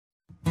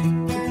Well,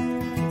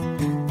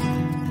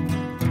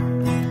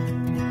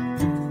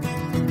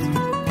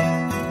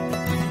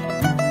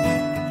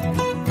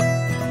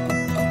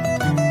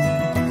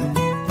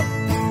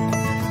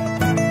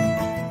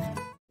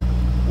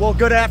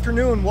 good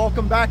afternoon.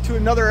 Welcome back to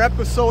another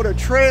episode of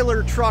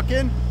Trailer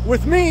Trucking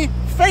with me,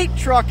 Fate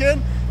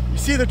Trucking. You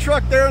see the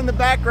truck there in the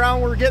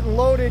background. We're getting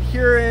loaded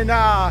here in,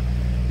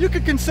 you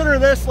could consider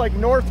this like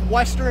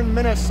northwestern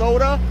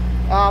Minnesota.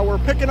 We're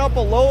picking up a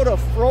load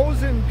of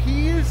frozen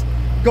peas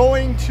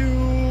going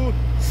to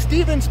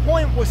Stevens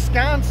Point,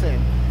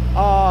 Wisconsin.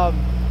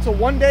 It's a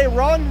one-day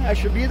run. I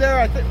should be there.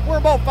 I think we're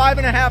about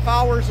 5.5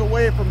 hours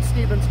away from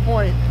Stevens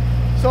Point.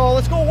 So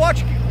let's go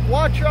watch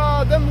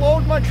them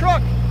load my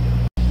truck.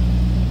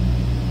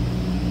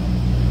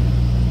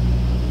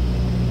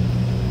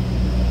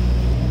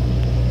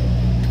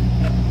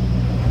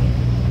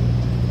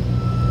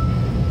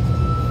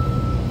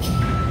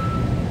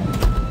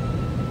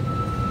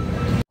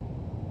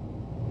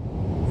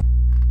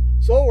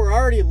 So we're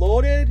already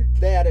loaded.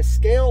 They had a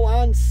scale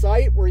on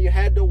site where you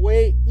had to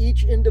weigh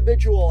each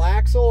individual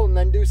axle and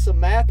then do some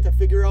math to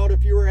figure out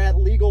if you were at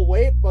legal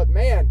weight. But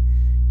man,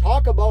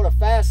 talk about a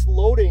fast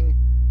loading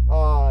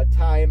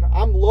time.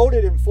 I'm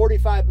loaded in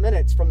 45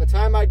 minutes from the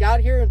time I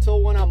got here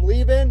until when I'm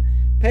leaving.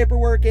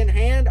 Paperwork in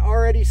hand,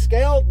 already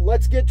scaled.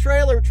 Let's get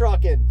trailer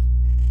trucking.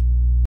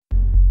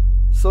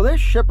 So this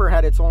shipper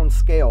had its own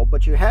scale,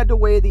 but you had to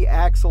weigh the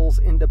axles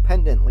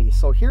independently.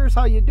 So here's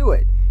how you do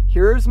it.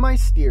 Here's my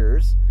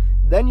steers.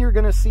 Then you're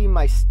going to see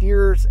my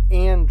steers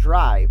and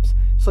drives.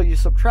 So you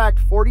subtract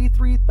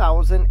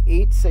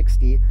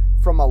 43,860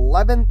 from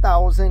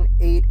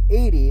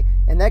 11,880,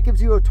 and that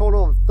gives you a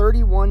total of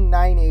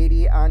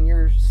 31,980 on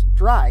your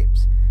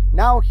drives.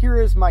 Now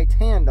here is my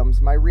tandems,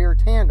 my rear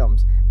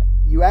tandems.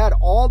 You add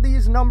all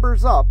these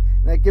numbers up,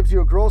 and that gives you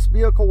a gross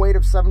vehicle weight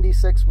of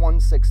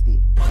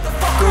 76,160.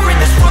 Motherfucker in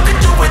this world could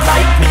do it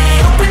like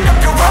me. Open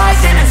up your eyes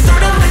and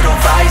insert a little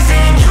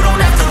rising. You don't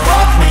have to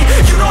love me,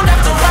 you don't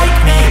have to like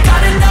me.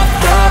 Got enough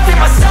love in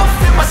myself,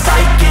 in my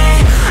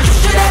psyche. You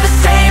should have the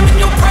same in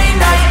your brain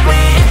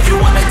nightly. If you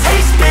wanna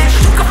taste, bitch,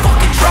 you can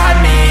fucking try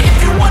me. If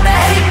you wanna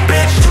hate,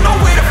 bitch, you know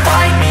where to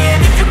find me.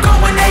 And if you go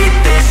and hate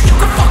this, you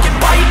can fucking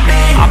bite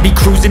me. I'll be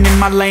cruising in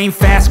my lane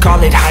fast,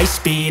 call it high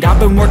speed. I've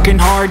been working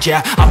hard,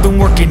 yeah, I've been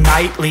working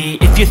nightly.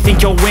 If you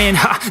think you'll win,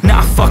 ha,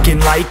 not fucking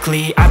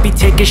likely. I be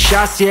taking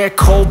shots, yeah,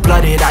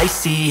 cold-blooded,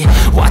 icy.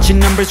 Watching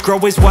numbers grow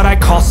is what I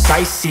call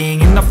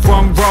sightseeing. In the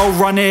front row,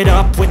 run it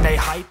up when they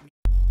hype me.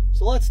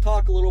 So let's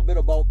talk a little bit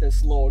about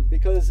this load,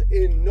 because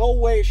in no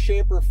way,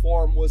 shape, or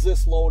form was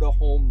this load a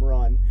home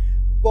run.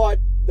 But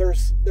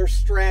there's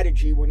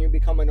strategy when you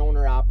become an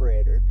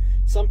owner-operator.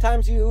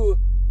 Sometimes you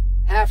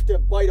have to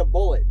bite a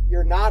bullet.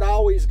 You're not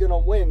always going to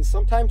win.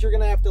 Sometimes you're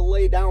going to have to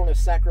lay down a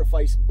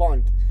sacrifice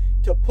bunt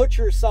to put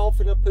yourself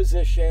in a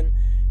position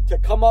to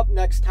come up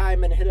next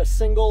time and hit a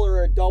single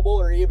or a double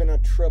or even a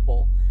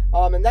triple.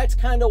 And that's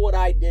kind of what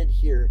I did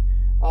here.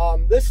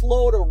 This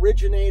load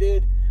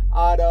originated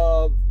out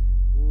of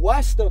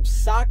west of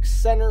Sauk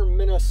Center,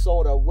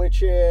 Minnesota,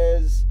 which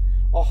is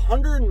a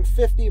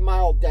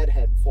 150-mile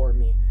deadhead for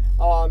me.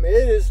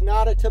 It is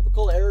not a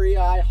typical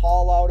area I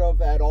haul out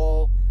of at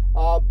all,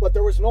 but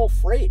there was no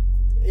freight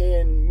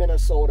in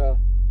Minnesota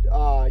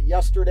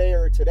yesterday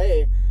or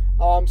today.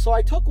 So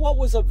I took what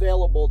was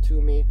available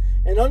to me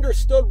and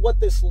understood what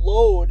this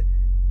load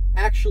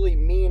actually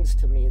means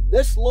to me.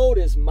 This load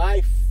is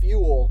my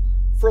fuel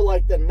for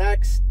like the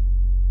next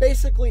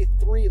basically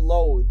 3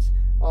 loads.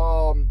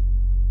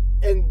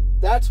 And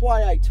that's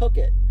why I took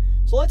it.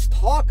 So let's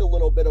talk a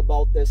little bit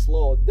about this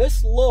load.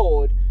 This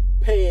load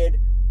paid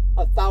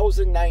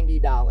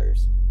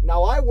 $1,090.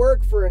 Now I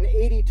work for an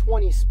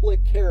 80-20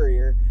 split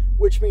carrier,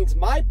 which means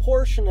my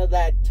portion of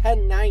that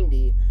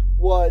 $1,090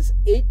 was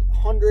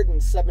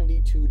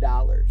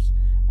 $872.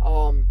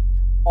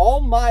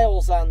 All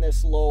miles on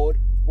this load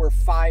were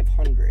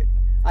 500.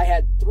 I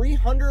had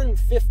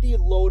 350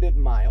 loaded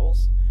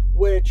miles,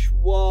 which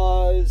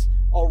was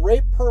a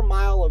rate per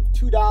mile of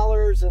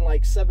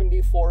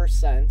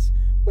 $2.74,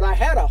 but I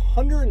had a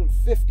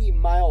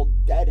 150-mile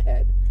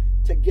deadhead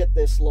to get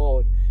this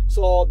load.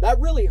 So that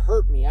really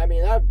hurt me. I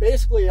mean, that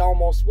basically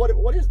almost,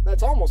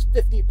 that's almost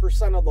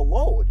 50% of the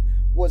load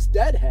was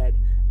deadhead.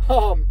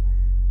 You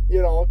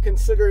know,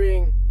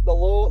 considering the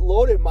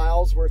loaded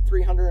miles were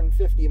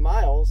 350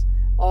 miles.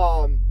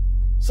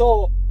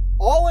 So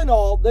all in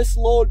all, this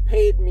load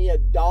paid me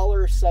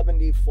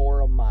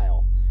 $1.74 a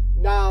mile.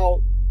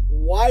 Now,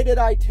 why did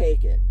I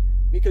take it?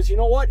 Because you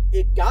know what?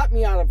 It got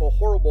me out of a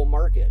horrible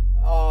market.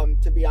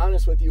 To be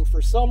honest with you,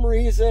 for some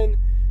reason,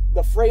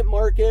 the freight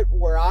market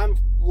where I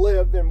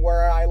live and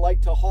where I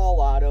like to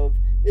haul out of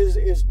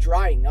is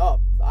drying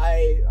up.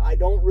 I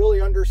don't really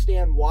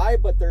understand why,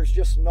 but there's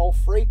just no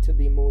freight to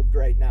be moved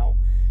right now.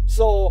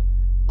 So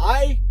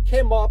I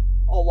came up,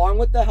 along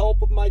with the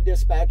help of my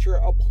dispatcher,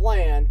 a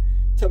plan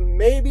to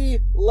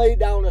maybe lay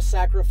down a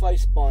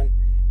sacrifice bunt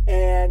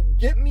and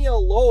get me a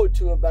load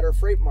to a better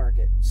freight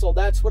market. So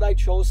that's what I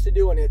chose to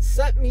do, and it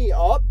set me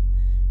up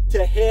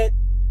to hit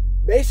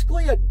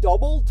basically a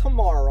double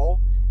tomorrow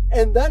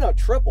and then a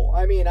triple.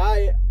 I mean,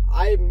 I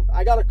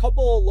got a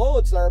couple of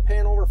loads that are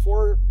paying over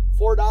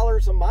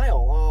 $4 a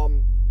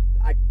mile.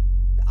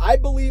 I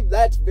believe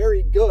that's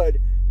very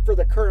good for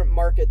the current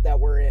market that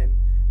we're in.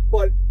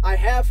 But I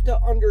have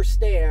to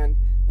understand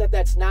that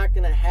that's not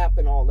going to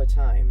happen all the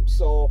time.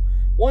 So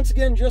once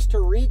again, just to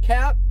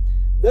recap,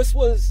 this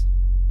was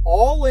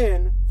all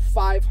in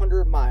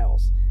 500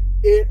 miles.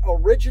 It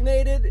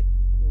originated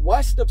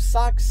west of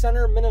Sauk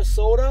Center,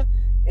 Minnesota,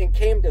 and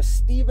came to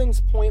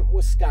Stevens Point,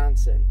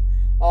 Wisconsin.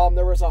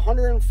 There was a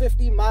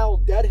 150-mile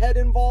deadhead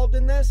involved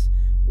in this,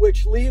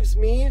 which leaves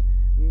me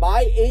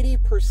my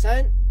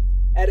 80%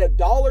 at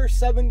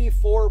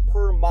 $1.74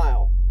 per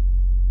mile.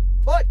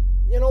 But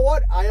you know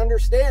what? I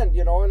understand,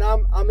 you know, and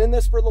I'm in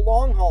this for the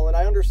long haul, and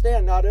I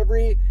understand not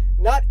every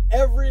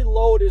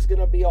load is going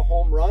to be a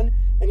home run.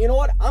 And you know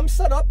what? I'm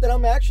set up that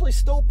I'm actually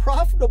still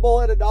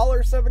profitable at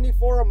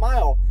 $1.74 a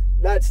mile.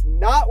 That's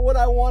not what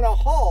I want to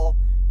haul,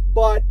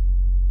 but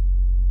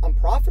I'm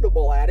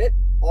profitable at it.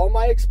 All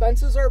my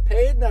expenses are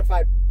paid, and if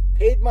I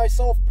paid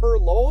myself per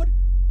load,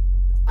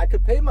 I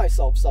could pay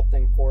myself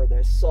something for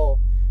this. So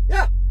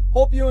yeah,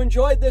 hope you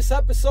enjoyed this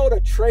episode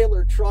of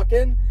Trailer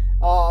Trucking.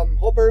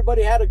 Hope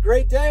everybody had a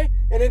great day,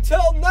 and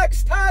until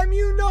next time,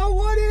 you know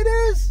what it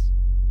is.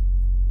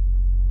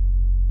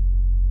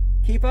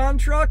 Keep on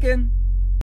trucking.